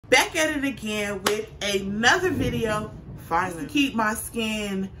back at it again with another video. Finally, keep my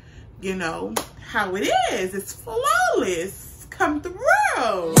skin, you know, how it is. It's flawless. Come through.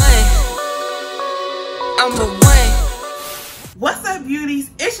 I'm the one. What's up, beauties?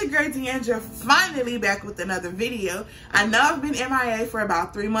 It's your girl Deandra, finally back with another video. I know I've been MIA for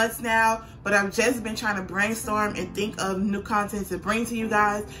about 3 months now, but I've just been trying to brainstorm and think of new content to bring to you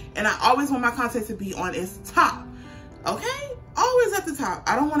guys. And I always want my content to be on its top, okay? Always at the top.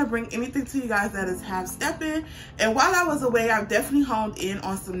 I don't want to bring anything to you guys that is half-stepping. And while I was away, I've definitely honed in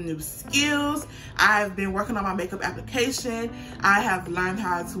on some new skills. I've been working on my makeup application. I have learned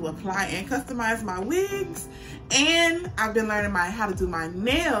how to apply and customize my wigs. And I've been learning how to do my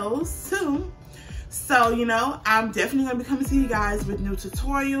nails too. So, you know, I'm definitely going to be coming to you guys with new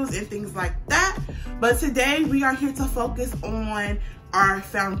tutorials and things like that. But today we are here to focus on our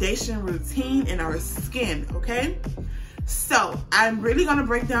foundation routine and our skin, okay? So I'm really gonna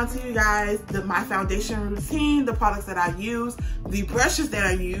break down to you guys my foundation routine, the products that I use, the brushes that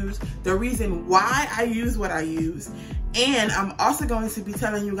I use, the reason why I use what I use. And I'm also going to be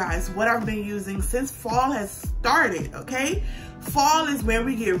telling you guys what I've been using since fall has started, okay? Fall is when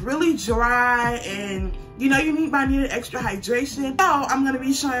we get really dry and, you know, you might need an extra hydration. So I'm gonna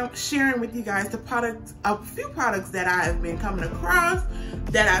be sharing with you guys a few products that I have been coming across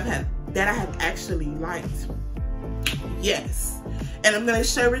that I have actually liked. Yes, and I'm gonna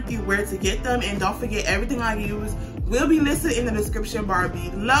share with you where to get them, and don't forget everything I use will be listed in the description bar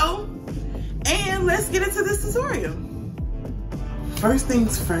below. And let's get into this tutorial. First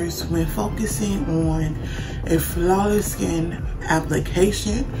things first, when focusing on a flawless skin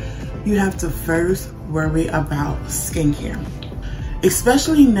application, you have to first worry about skincare,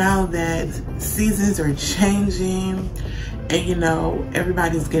 especially now that seasons are changing and, you know,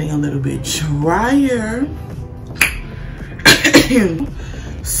 everybody's getting a little bit drier.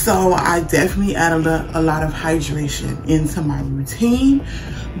 So I definitely add a lot of hydration into my routine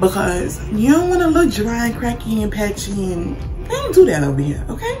because you don't want to look dry and cracky and patchy, and I don't do that over here,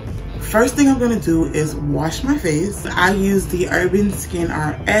 okay? First thing I'm going to do is wash my face. I use the Urban Skin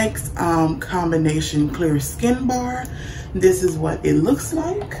RX combination clear skin bar. This is what it looks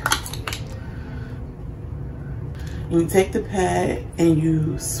like. You take the pad and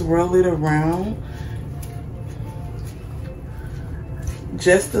you swirl it around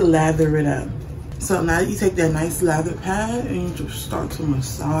just to lather it up. So now you take that nice lather pad and you just start to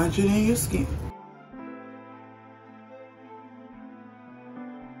massage it in your skin.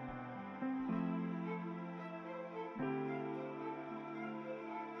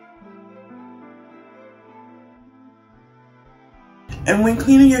 And when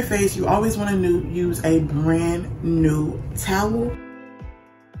cleaning your face, you always want to use a brand new towel.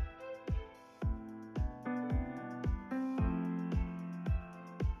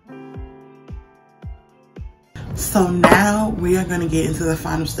 So now we are going to get into the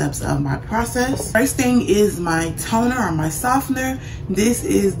final steps of my process. First thing is my toner or my softener. This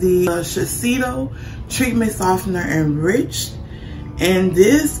is the Shiseido Treatment Softener Enriched. And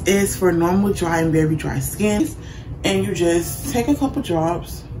this is for normal, dry, and very dry skin. And you just take a couple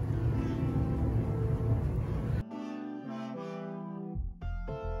drops.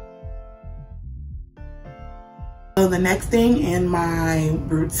 So the next thing in my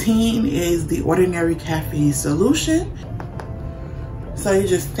routine is the Ordinary Caffeine Solution. So you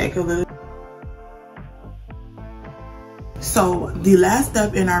just take a little. So the last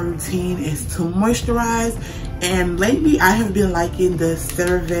step in our routine is to moisturize. And lately I have been liking the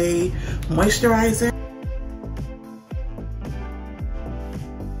CeraVe moisturizer.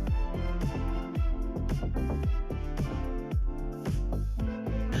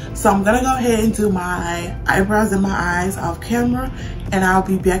 So I'm gonna go ahead and do my eyebrows and my eyes off camera, and I'll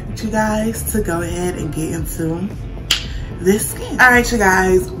be back with you guys to go ahead and get into this skin. All right, you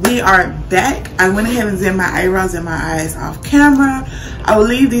guys, we are back. I went ahead and did my eyebrows and my eyes off camera. I will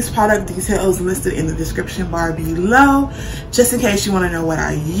leave these product details listed in the description bar below, just in case you wanna know what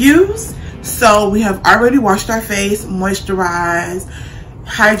I use. So we have already washed our face, moisturized,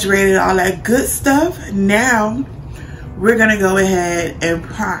 hydrated, all that good stuff. Now, we're gonna go ahead and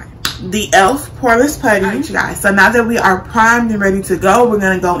prime. The e.l.f. Poreless Putty. All right, you guys, so now that we are primed and ready to go, we're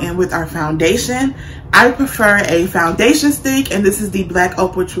gonna go in with our foundation. I prefer a foundation stick, and this is the Black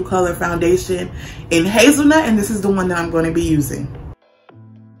Opal True Color Foundation in Hazelnut, and this is the one that I'm gonna be using.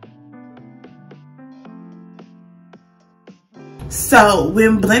 So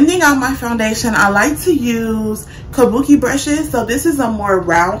when blending out my foundation, I like to use kabuki brushes. So this is a more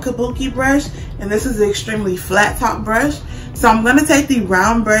round kabuki brush, and this is an extremely flat top brush. So I'm going to take the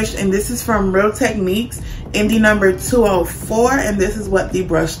round brush, and this is from Real Techniques, in the number 204, and this is what the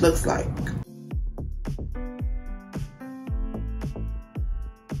brush looks like.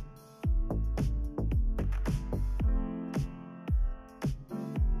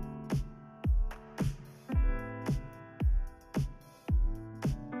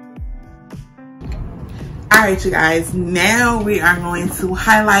 Alright you guys, now we are going to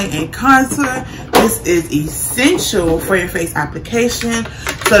highlight and contour. This is essential for your face application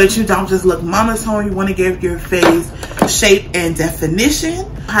so that you don't just look monotone. You want to give your face shape and definition.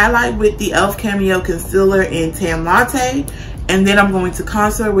 Highlight with the e.l.f. Cameo Concealer in Tan Latte. And then I'm going to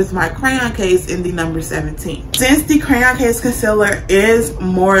contour with my crayon case in the number 17. Since the crayon case concealer is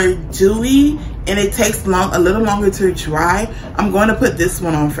more dewy and it takes a little longer to dry, I'm going to put this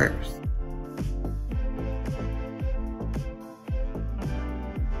one on first.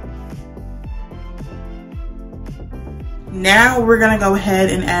 Now we're gonna go ahead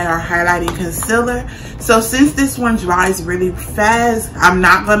and add our highlighting concealer. So since this one dries really fast, I'm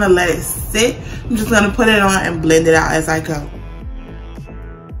not gonna let it sit. I'm just gonna put it on and blend it out as I go.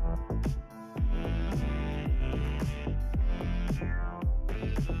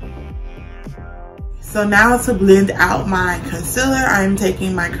 So now to blend out my concealer, I'm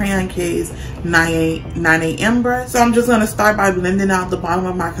taking my crayon case 9AM brush. So I'm just gonna start by blending out the bottom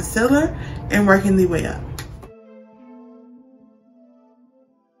of my concealer and working the way up.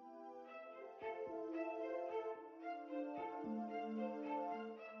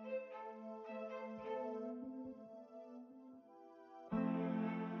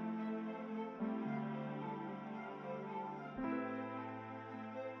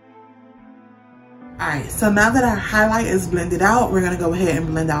 Alright, so now that our highlight is blended out, we're going to go ahead and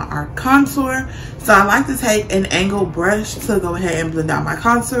blend out our contour. So I like to take an angled brush to go ahead and blend out my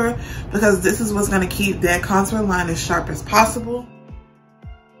contour because this is what's going to keep that contour line as sharp as possible.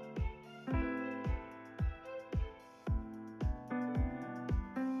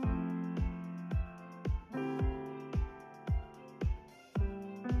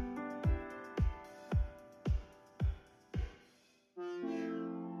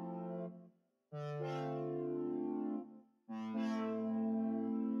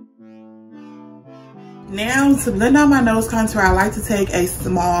 Now to blend out my nose contour, I like to take a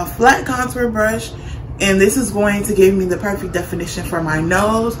small flat contour brush, and this is going to give me the perfect definition for my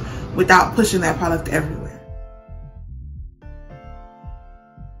nose without pushing that product everywhere.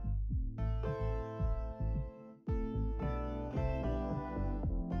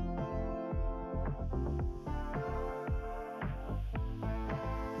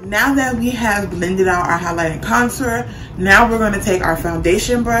 Now that we have blended out our highlight and contour, now we're going to take our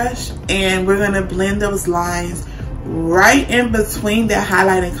foundation brush and we're going to blend those lines right in between that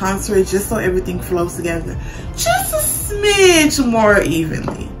highlight and contour just so everything flows together just a smidge more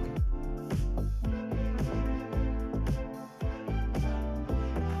evenly.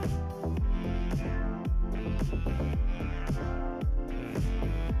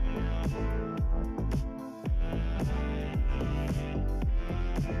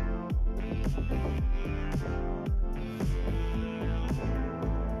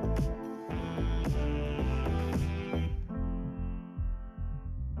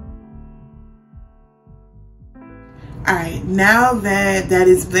 Alright, now that that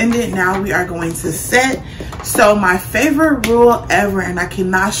is blended, now we are going to set. So my favorite rule ever, and I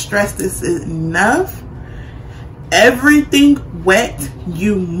cannot stress this enough, everything wet,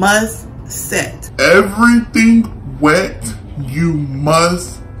 you must set. Everything wet, you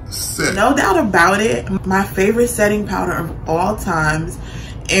must set. No doubt about it, my favorite setting powder of all times,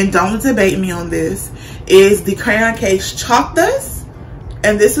 and don't debate me on this, is the Crayon Case Chalk Dust.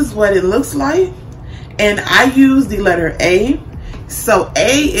 And this is what it looks like. And I use the letter A. So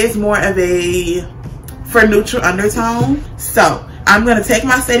A is more of a for neutral undertone. So I'm gonna take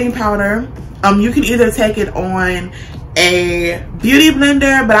my setting powder. You can either take it on a beauty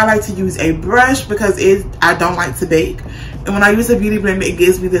blender, but I like to use a brush because I don't like to bake. And when I use a beauty blender, it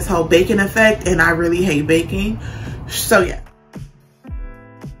gives me this whole baking effect, and I really hate baking. So yeah.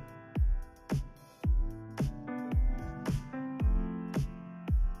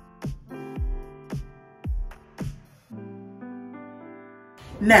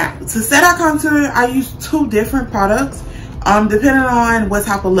 Now, to set our contour, I use two different products, depending on what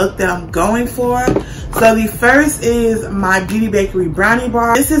type of look that I'm going for. So the first is my Beauty Bakery Brownie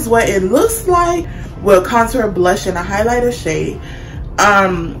Bar. This is what it looks like with contour, blush, and a highlighter shade.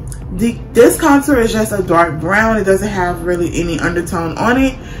 This contour is just a dark brown. It doesn't have really any undertone on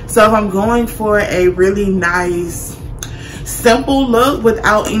it. So if I'm going for a really nice simple look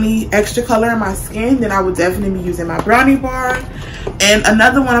without any extra color in my skin, then I would definitely be using my Brownie Bar. And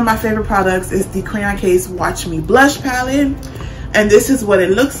another one of my favorite products is the Crayon Case Watch Me Blush Palette. And this is what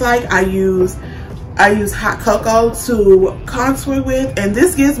it looks like. I use hot cocoa to contour with, and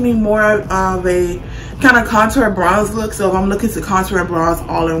this gives me more of a kind of contour bronze look. So if I'm looking to contour and bronze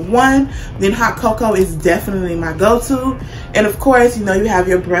all in one, then hot cocoa is definitely my go-to. And of course, you know, you have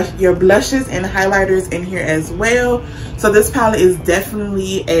your blushes and highlighters in here as well. So this palette is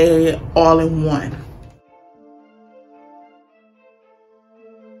definitely a all-in-one.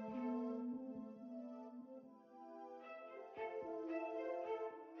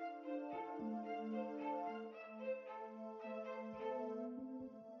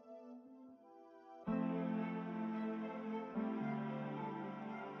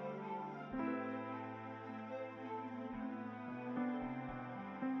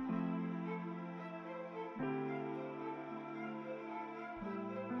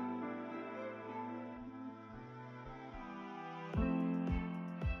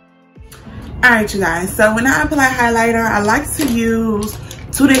 Alright, you guys, so when I apply highlighter, I like to use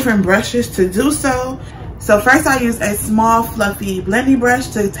two different brushes to do so. So first I use a small fluffy blending brush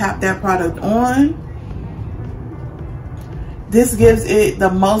to tap that product on. This gives it the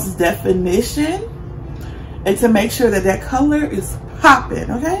most definition and to make sure that that color is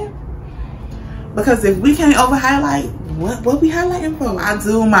popping, okay? Because if we can't over highlight, what we highlighting for? I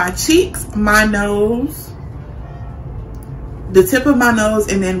do my cheeks, my nose, the tip of my nose,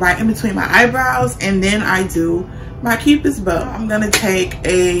 and then right in between my eyebrows, and then I do my Cupid's bow. I'm gonna take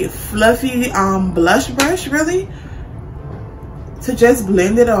a fluffy blush brush really to just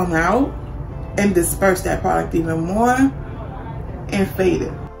blend it on out and disperse that product even more and fade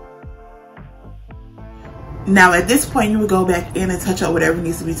it. Now at this point, you would go back in and touch up whatever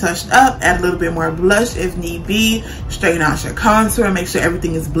needs to be touched up, add a little bit more blush if need be, straighten out your contour, make sure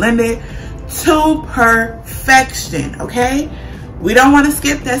everything is blended to perfection, okay? We don't want to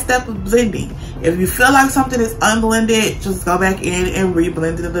skip that step of blending. If you feel like something is unblended, just go back in and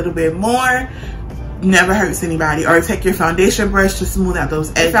re-blend it a little bit more. Never hurts anybody. Or take your foundation brush to smooth out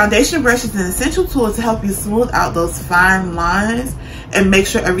those edges. Foundation brush is an essential tool to help you smooth out those fine lines and make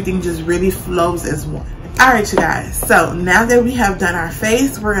sure everything just really flows as one. Alright, you guys, so now that we have done our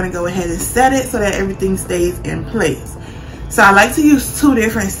face, we're going to go ahead and set it so that everything stays in place. So I like to use two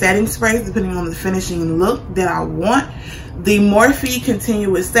different setting sprays depending on the finishing look that I want. The Morphe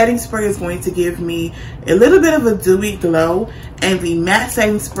Continuous Setting Spray is going to give me a little bit of a dewy glow, and the matte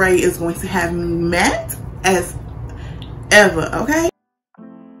setting spray is going to have me matte as ever, okay?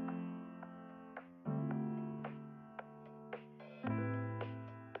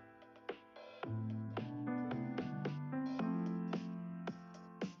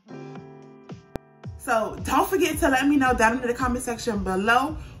 So don't forget to let me know down in the comment section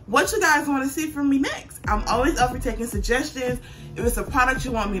below what you guys want to see from me next. I'm always up for taking suggestions. If it's a product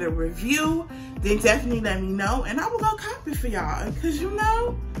you want me to review, then definitely let me know, and I will go copy for y'all. Because you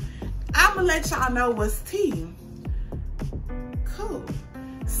know, I'm gonna let y'all know what's tea. Cool.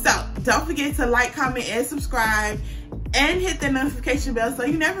 So don't forget to like, comment, and subscribe, and hit the notification bell so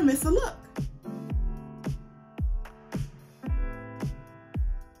you never miss a look.